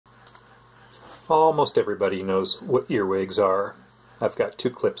Almost everybody knows what earwigs are. I've got two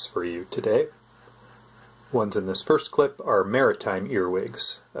clips for you today. Ones in this first clip are maritime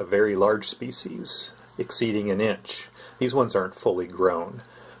earwigs, a very large species, exceeding an inch. These ones aren't fully grown,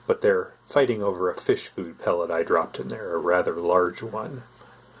 but they're fighting over a fish food pellet I dropped in there, a rather large one.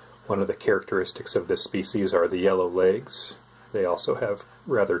 One of the characteristics of this species are the yellow legs. They also have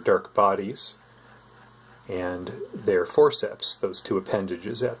rather dark bodies, and their forceps, those two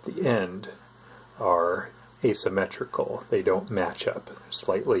appendages at the end, are asymmetrical. They don't match up. They're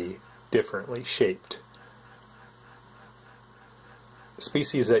slightly differently shaped. The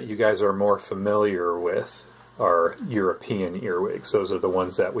species that you guys are more familiar with are European earwigs. Those are the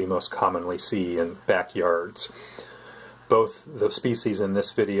ones that we most commonly see in backyards. Both the species in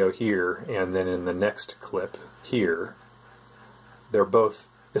this video here and then in the next clip here, they're both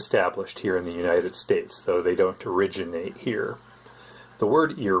established here in the United States, though they don't originate here. The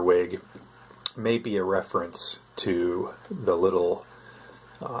word earwig may be a reference to the little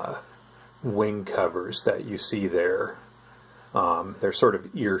wing covers that you see there. They're sort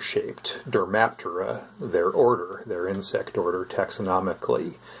of ear-shaped. Dermaptera, their insect order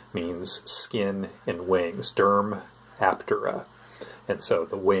taxonomically, means skin and wings. Dermaptera. And so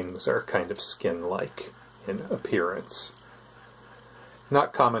the wings are kind of skin-like in appearance.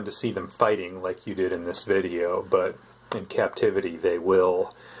 Not common to see them fighting like you did in this video, but in captivity they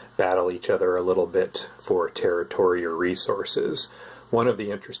will battle each other a little bit for territory or resources. One of the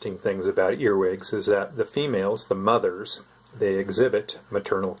interesting things about earwigs is that the females, the mothers, they exhibit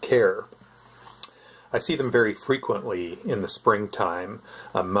maternal care. I see them very frequently in the springtime,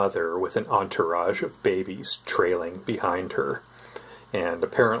 a mother with an entourage of babies trailing behind her. And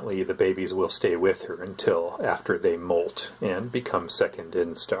apparently the babies will stay with her until after they molt and become second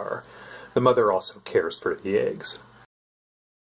instar. The mother also cares for the eggs.